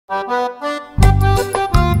Hey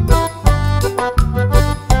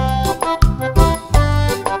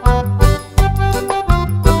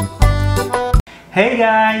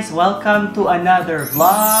guys! Welcome to another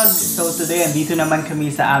vlog! So today, andito naman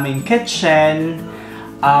kami sa aming kitchen.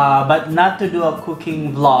 But not to do a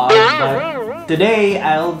cooking vlog. But today,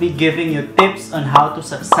 I'll be giving you tips on how to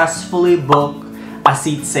successfully book a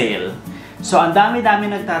seat sale. So ang dami-dami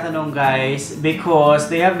nagtatanong guys because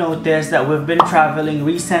they have noticed that we've been traveling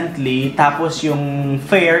recently tapos yung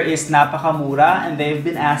fare is napakamura and they've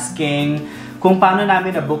been asking kung paano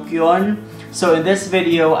namin na-book yun. So in this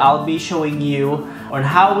video, I'll be showing you on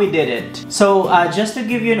how we did it. So just to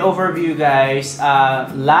give you an overview guys,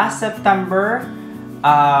 last September,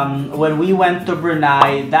 when we went to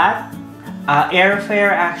Brunei, that airfare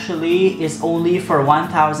actually is only for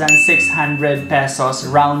 1,600 pesos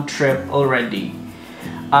round trip already.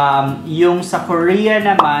 Yung sa Korea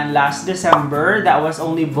naman, last December, that was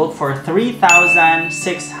only booked for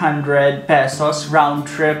 3,600 pesos round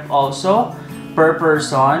trip also per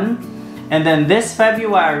person. And then this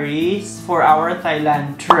February, for our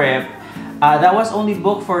Thailand trip, that was only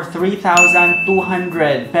booked for 3,200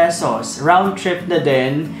 pesos. Round trip na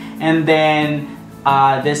din. And then,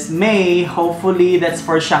 this May, hopefully, that's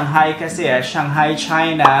for Shanghai kasi, Shanghai,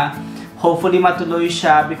 China. Hopefully matuloy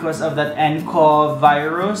siya because of that nCoV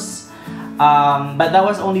virus. But that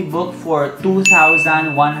was only booked for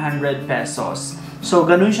 2,100 pesos. So,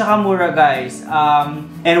 ganun siya kamura guys.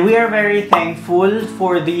 And we are very thankful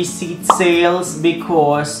for these seat sales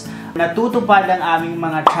because natutupad ang aming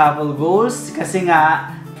mga travel goals kasi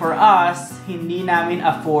nga, for us, hindi namin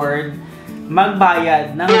afford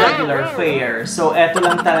magbayad ng regular fare. So, eto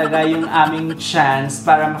lang talaga yung aming chance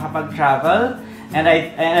para makapag-travel. And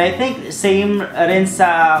I think same rin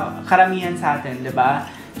sa karamihan sa atin, di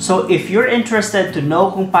ba? So, if you're interested to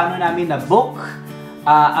know kung paano namin na-book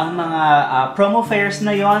ang mga promo fares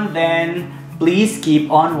na yon, then please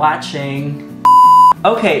keep on watching.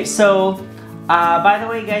 Okay, so by the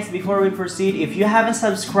way guys, before we proceed, if you haven't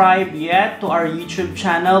subscribed yet to our YouTube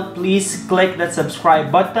channel, please click that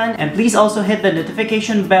subscribe button and please also hit the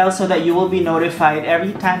notification bell so that you will be notified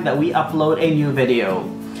every time that we upload a new video.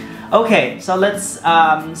 Okay, so let's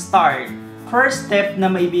start. First tip na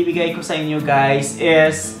may bibigay ko sa inyo guys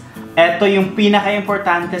is eto yung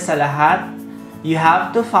pinaka-importante sa lahat. You have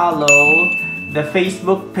to follow the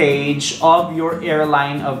Facebook page of your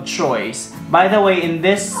airline of choice. By the way, in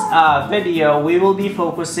this video, we will be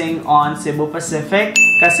focusing on Cebu Pacific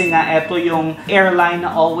kasi nga ito yung airline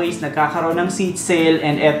na always nagkakaroon ng seat sale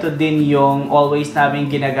and ito din yung always namin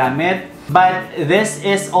ginagamit. But this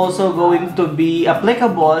is also going to be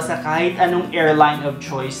applicable sa kahit anong airline of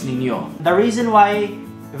choice ninyo. The reason why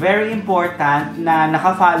very important na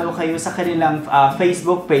nakafollow kayo sa kanilang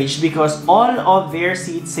Facebook page because all of their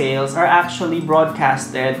seat sales are actually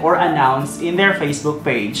broadcasted or announced in their Facebook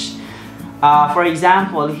page. For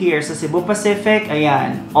example, here sa Cebu Pacific,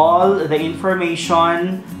 ayan, all the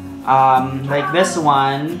information like this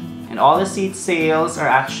one and all the seat sales are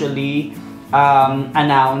actually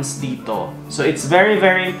announced dito. So it's very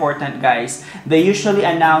important guys. They usually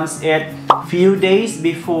announce it few days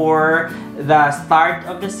before the start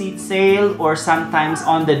of the seat sale or sometimes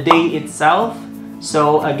on the day itself.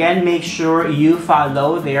 So again, make sure you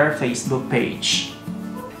follow their Facebook page.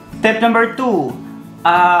 Tip number 2,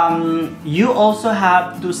 you also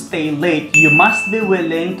have to stay late. You must be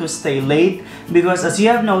willing to stay late because as you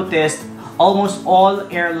have noticed, almost all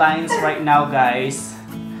airlines right now guys,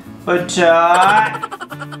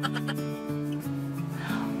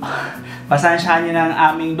 pasensyahan niyo ng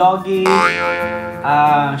aming doggy.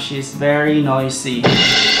 She's very noisy.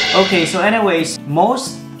 Okay, so anyways,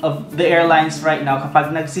 most of the airlines right now,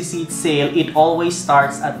 kapag nagsi-seat sale, it always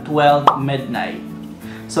starts at 12 midnight.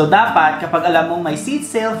 So dapat, kapag alam mong may seat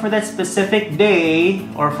sale for that specific day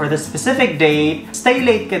or for the specific date, stay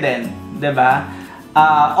late ka din, diba?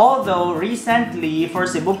 Although, recently, for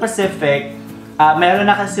Cebu Pacific, meron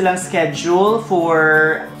na kasi silang schedule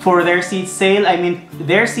for their seat sale. I mean,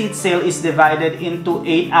 their seat sale is divided into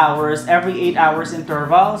 8 hours, every 8 hours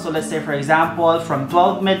interval. So let's say for example, from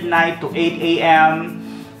 12 midnight to 8 a.m.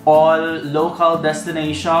 all local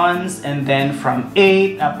destinations, and then from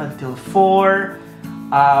 8 up until 4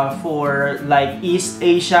 for like East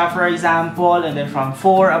Asia for example, and then from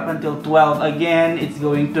 4 up until 12 again, it's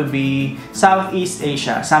going to be Southeast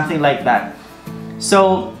Asia, something like that.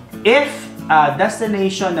 So if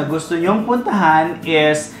destination na gusto nyong puntahan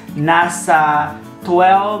is nasa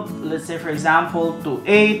 12, let's say for example, to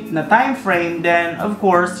 8 na time frame, then of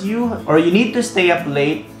course you need to stay up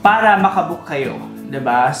late para makabook kayo,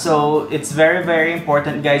 'Diba? So, it's very, very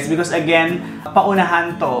important, guys, because again,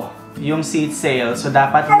 paunahan to yung seat sale. So,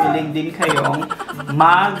 dapat willing din kayong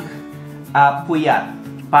puyat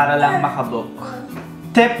para lang makabook.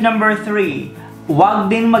 Tip number 3, wag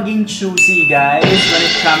din maging choosy, guys, when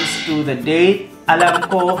it comes to the date. Alam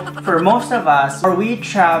ko, for most of us, or we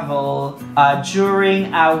travel during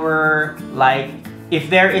our, like, if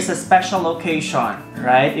there is a special occasion,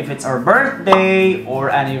 right? If it's our birthday or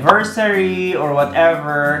anniversary or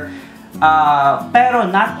whatever. Pero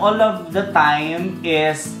not all of the time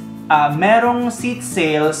is merong seat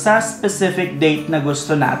sale sa specific date na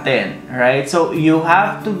gusto natin, right? So you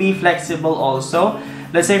have to be flexible also.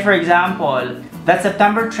 Let's say, for example, that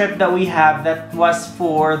September trip that we have, that was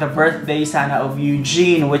for the birthday sana of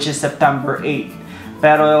Eugene, which is September 8.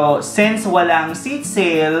 Pero since walang seat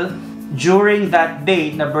sale during that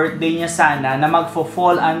date na birthday niya sana, na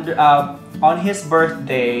magfo-fall under on his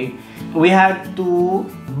birthday, we had to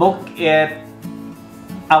book it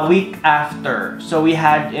a week after. So we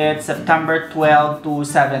had it September 12 to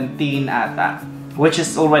 17 ata, which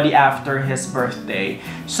is already after his birthday.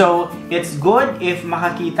 So it's good if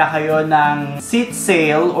makakita kayo ng seat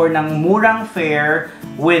sale or ng murang fare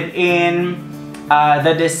within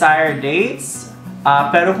the desired dates.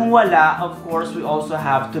 Pero kung wala, of course, we also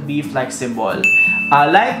have to be flexible.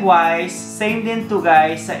 Likewise, same din to,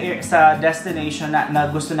 guys, sa destination na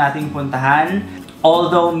gusto nating puntahan.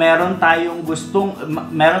 Although meron tayong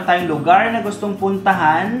lugar na gustong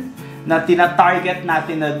puntahan na tina-target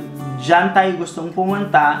natin na dyan tayo gustong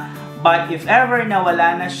pumunta, but if ever na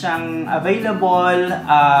wala na siyang available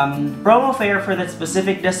promo fare for that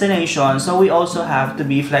specific destination, so we also have to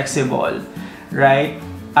be flexible, right?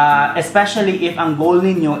 Especially if ang goal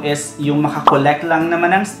ninyo is yung makakollect lang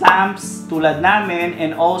naman ng stamps tulad namin,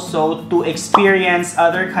 and also to experience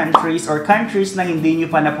other countries or countries na hindi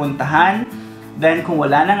nyo pa napuntahan. Then kung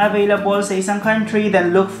wala nang available sa isang country,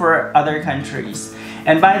 then look for other countries.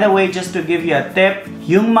 And by the way, just to give you a tip,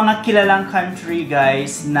 yung mga kilalang country,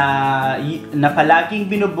 guys, na palaging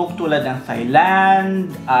binubook tulad ng Thailand,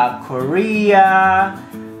 Korea,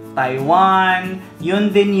 Taiwan, yun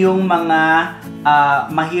din yung mga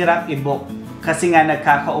mahirap i-book kasi nga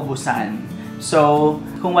nagkakaubusan. So,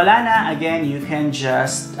 kung wala na, again, you can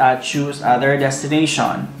just choose other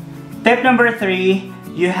destination. Tip number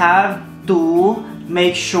 3, you have to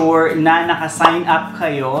make sure na naka-sign up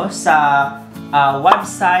kayo sa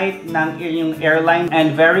website ng inyong airline,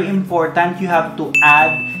 and very important, you have to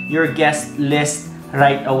add your guest list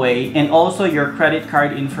right away, and also your credit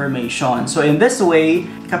card information. So in this way,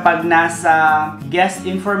 kapag nasa guest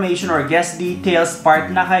information or guest details part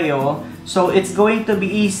na kayo, so it's going to be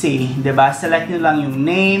easy, diba? Select nyo lang yung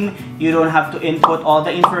name. You don't have to input all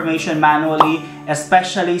the information manually,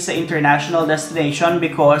 especially sa international destination,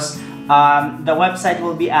 because the website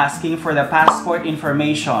will be asking for the passport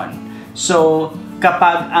information. So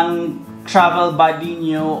kapag ang travel buddy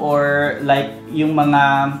nyo or like yung mga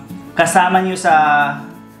kasama nyo sa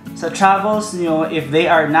travels nyo, if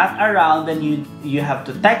they are not around, then you have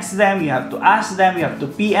to text them, you have to ask them, you have to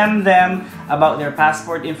PM them about their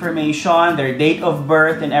passport information, their date of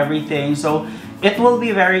birth, and everything. So it will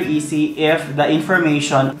be very easy if the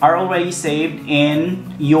information are already saved in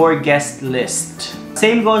your guest list.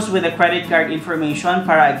 Same goes with the credit card information.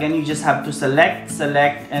 Para again, you just have to select,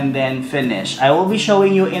 and then finish. I will be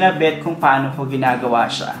showing you in a bit kung paano ko ginagawa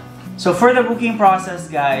siya. So for the booking process,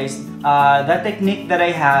 guys, the technique that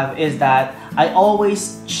I have is that I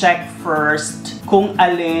always check first kung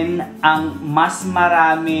alin ang mas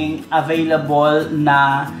maraming available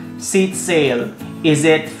na seat sale. Is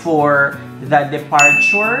it for the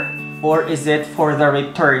departure or is it for the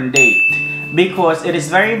return date? Because it is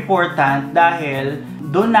very important dahil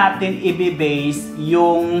doon natin i-base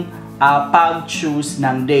yung pag-choose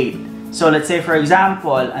ng date. So let's say for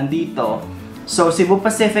example, andito, so Cebu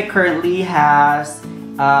Pacific currently has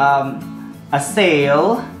a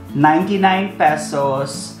sale, 99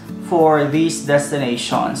 pesos for these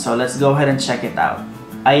destinations. So let's go ahead and check it out.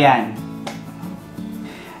 Ayan.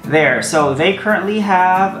 There. So they currently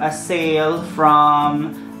have a sale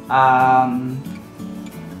from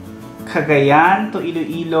Cagayan to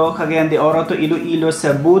Iloilo, Cagayan de Oro to Iloilo,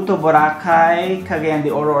 Cebu to Boracay, Cagayan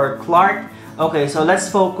de Oro or Clark. Okay, so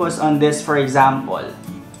let's focus on this for example.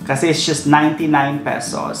 Kasi it's just 99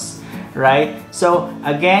 pesos, right? So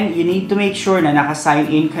again, you need to make sure na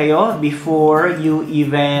naka-sign in kayo before you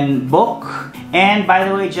even book. And by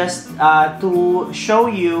the way, just to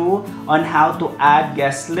show you on how to add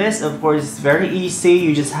guest list, of course, it's very easy.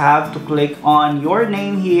 You just have to click on your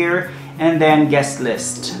name here and then guest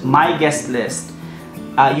list, my guest list.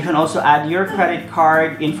 You can also add your credit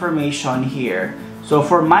card information here. So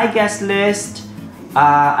for my guest list,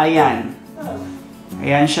 ayan.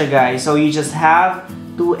 Ayan siya guys. So you just have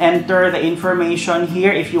to enter the information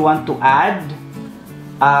here if you want to add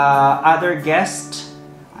other guest.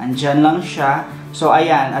 Andyan lang siya. So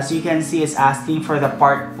ayan, as you can see, it's asking for the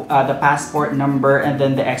passport number and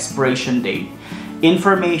then the expiration date.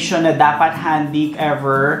 Information na dapat handy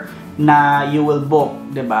ever na you will book,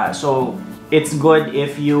 diba? So it's good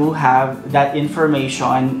if you have that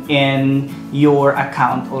information in your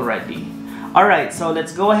account already. Alright, so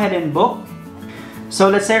let's go ahead and book.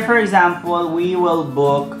 So let's say for example, we will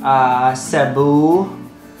book Cebu.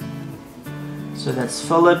 So that's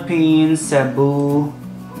Philippines, Cebu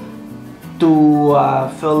to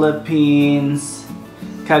Philippines,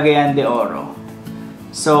 Cagayan de Oro.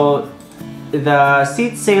 So the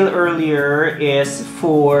seat sale earlier is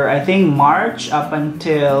for, I think, March up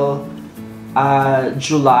until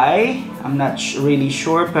July. I'm not really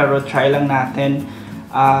sure, pero try lang natin.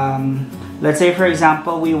 Let's say for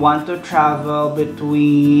example, we want to travel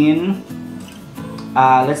between,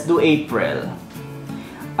 let's do April.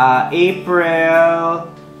 April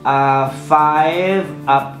 5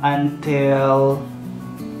 up until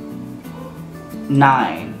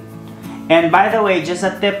 9. And by the way, just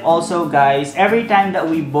a tip also guys, every time that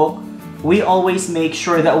we book, we always make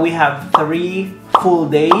sure that we have 3 full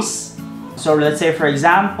days. So let's say for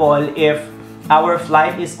example, if our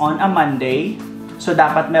flight is on a Monday, so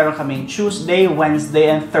dapat meron kaming Tuesday, Wednesday,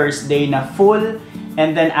 and Thursday na full,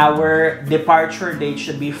 and then our departure date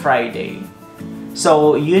should be Friday.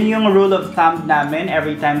 So yun yung rule of thumb namin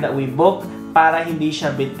every time that we book para hindi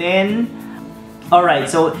siya bitin. Alright,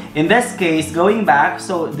 so in this case, going back,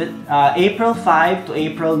 so the, April 5 to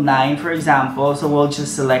April 9 for example, so we'll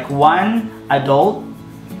just select 1 adult.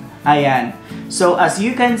 Ayan. So as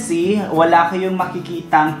you can see, wala kayong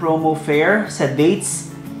makikitang promo fare sa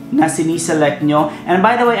dates na siniselect nyo. And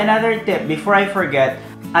by the way, another tip, before I forget,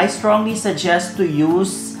 I strongly suggest to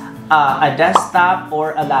use a desktop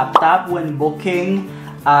or a laptop when booking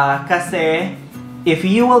kasi if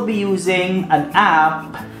you will be using an app,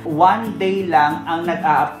 1 day lang ang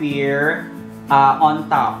nag-a-appear on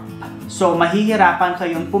top. So mahihirapan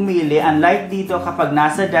kayong pumili, unlike dito kapag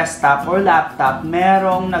nasa desktop or laptop,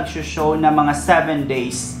 merong nagsushow na mga 7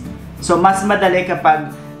 days. So mas madali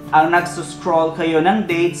kapag ang nagsuscroll kayo ng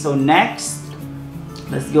date. So next,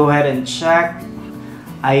 let's go ahead and check.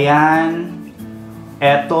 Ayan.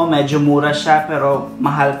 Eto, medyo mura siya pero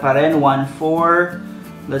mahal pa rin,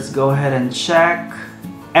 1.4. Let's go ahead and check.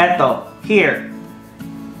 Eto, here.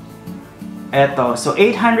 Eto, so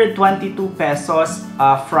 822 pesos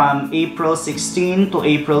from April 16 to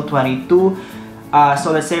April 22.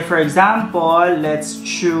 So let's say for example, let's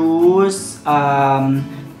choose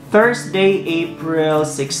Thursday, April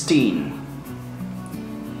 16.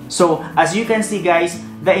 So as you can see guys,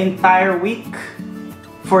 the entire week,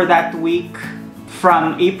 for that week,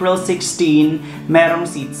 from April 16, merong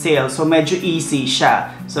seat sale. So medyo easy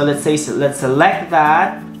siya. So let's say, let's select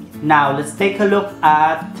that. Now, let's take a look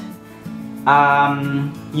at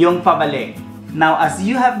yung pabalik. Now, as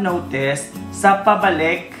you have noticed, sa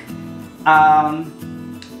pabalik,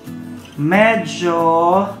 medyo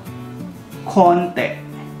konti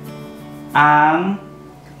ang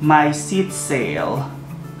my seat sale,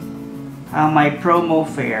 ang my promo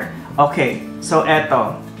fare. Okay, so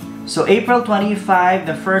eto. So April 25,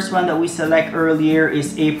 the first one that we select earlier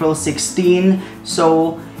is April 16.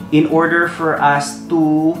 So in order for us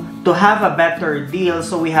to have a better deal,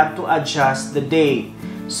 so we have to adjust the date.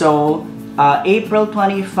 So April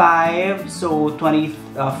 25, so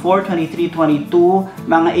 24, 23, 22,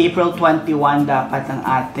 mga April 21 dapat ang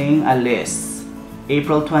ating alis.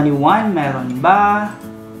 April 21, meron ba?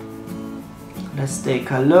 Let's take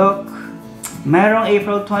a look. Merong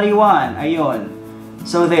April 21, ayun.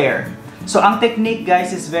 So there. So ang technique guys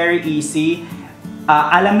is very easy.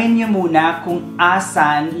 Alamin nyo muna kung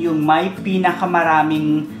asan yung may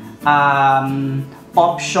pinakamaraming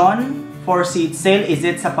option for seat sale. Is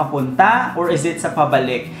it sa papunta or is it sa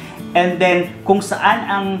pabalik? And then kung saan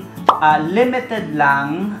ang limited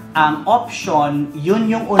lang ang option, yun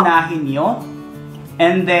yung unahin nyo.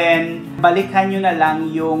 And then balikan nyo na lang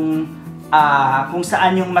yung kung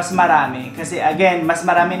saan yung mas marami. Kasi again, mas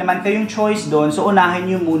marami naman kayong choice doon. So unahin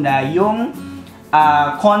nyo muna yung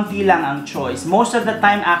konti lang ang choice. Most of the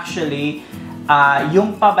time actually,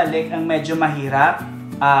 yung pabalik ang medyo mahirap.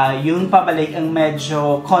 Yung pabalik ang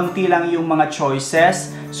medyo konti lang yung mga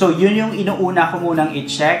choices. So yun yung inuuna ko munang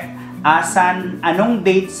i-check. Anong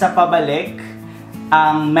date sa pabalik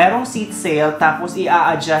ang merong seat sale, tapos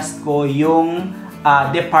i-a-adjust ko yung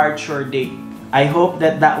departure date. I hope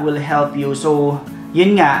that will help you. So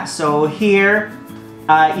yun nga. So here,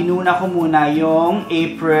 inuna ko muna yung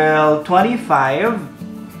April 25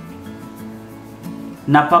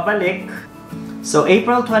 na pabalik. So,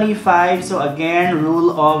 April 25, so again,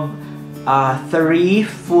 rule of 3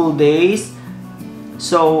 full days.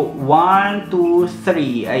 So, 1, 2,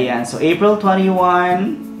 3. Ayan. So, April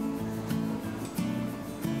 21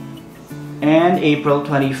 and April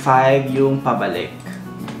 25 yung pabalik.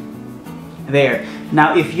 There.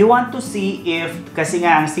 Now, if you want to see if, kasi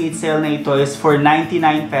nga ang seat sale na ito is for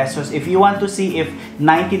 99 pesos. If you want to see if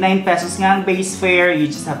 99 pesos nga ang base fare, you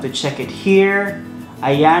just have to check it here.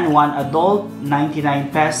 Ayan, 1 adult, 99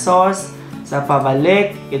 pesos. Sa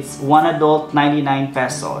pabalik, it's 1 adult, 99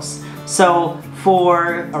 pesos. So,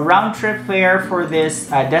 for a round trip fare for this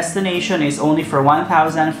destination is only for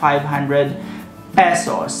 1,500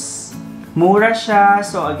 pesos. Mura siya.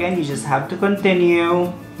 So, again, you just have to continue.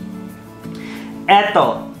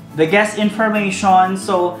 Eto, the guest information.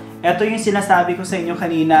 So, eto yung sinasabi ko sa inyo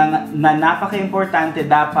kanina na napaka-importante,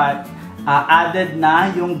 dapat added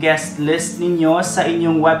na yung guest list ninyo sa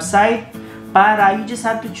inyong website para you just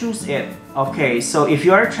have to choose it. Okay, so if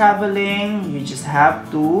you are traveling, you just have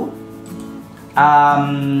to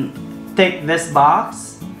tick this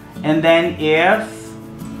box, and then if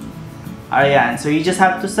ayan, so you just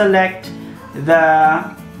have to select the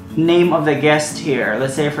name of the guest here.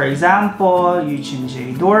 Let's say for example, Eugene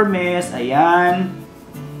J. Dormis, ayan.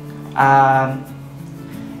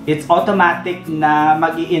 It's automatic na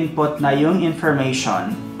mag-i-input na yung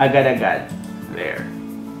information agad-agad. There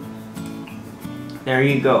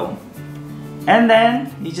you go. And then,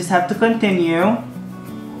 you just have to continue.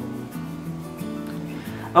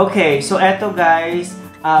 Okay, so eto guys,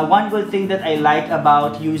 one good thing that I like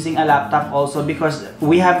about using a laptop also, because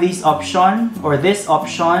we have this option,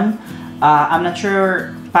 I'm not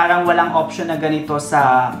sure, parang walang option na ganito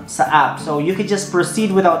sa app. So, you could just proceed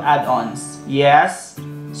without add-ons. Yes.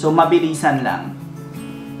 So, mabilisan lang.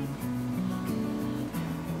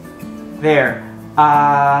 There.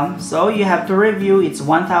 So, you have to review. It's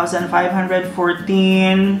 1,514.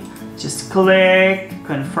 Just click,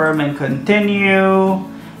 confirm and continue.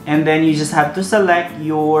 And then, you just have to select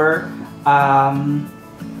your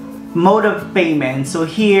mode of payment. So,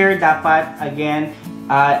 here, dapat, again,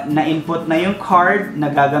 na-input na yung card na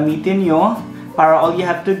gagamitin nyo. Para all you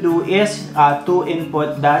have to do is to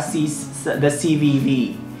input the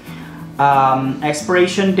CVV.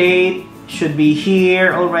 Expiration date should be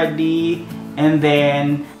here already, and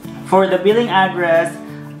then for the billing address,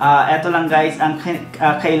 eto lang guys ang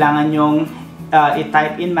kailangan nyong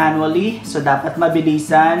i-type in manually, so dapat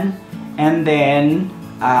mabilisan, and then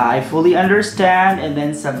I fully understand, and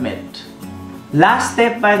then submit. Last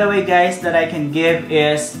tip, by the way guys, that I can give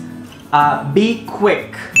is be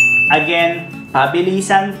quick. Again,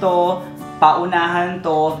 pabilisan to, paunahan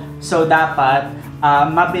to, so dapat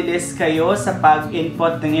mabilis kayo sa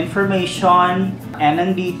pag-input ng information and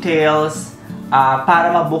ng details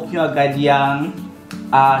para mabook nyo agad yung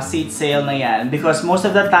seat sale na yan. Because most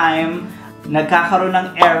of the time, nagkakaroon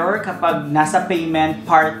ng error kapag nasa payment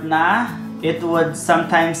part na. It would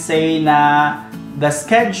sometimes say na the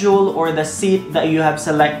schedule or the seat that you have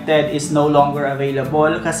selected is no longer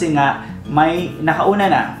available kasi nga may nakauna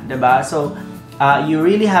na, diba? So, you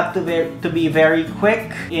really have to be very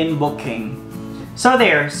quick in booking. So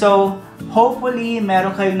there, so hopefully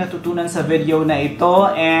meron kayong natutunan sa video na ito,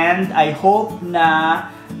 and I hope na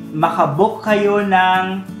makabook kayo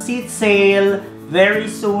ng seat sale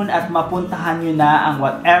very soon at mapuntahan nyo na ang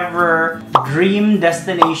whatever dream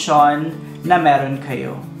destination na meron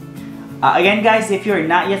kayo. Again guys, if you're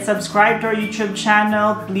not yet subscribed to our YouTube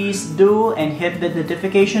channel, please do and hit the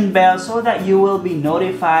notification bell so that you will be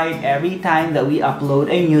notified every time that we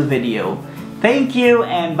upload a new video. Thank you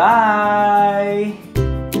and bye!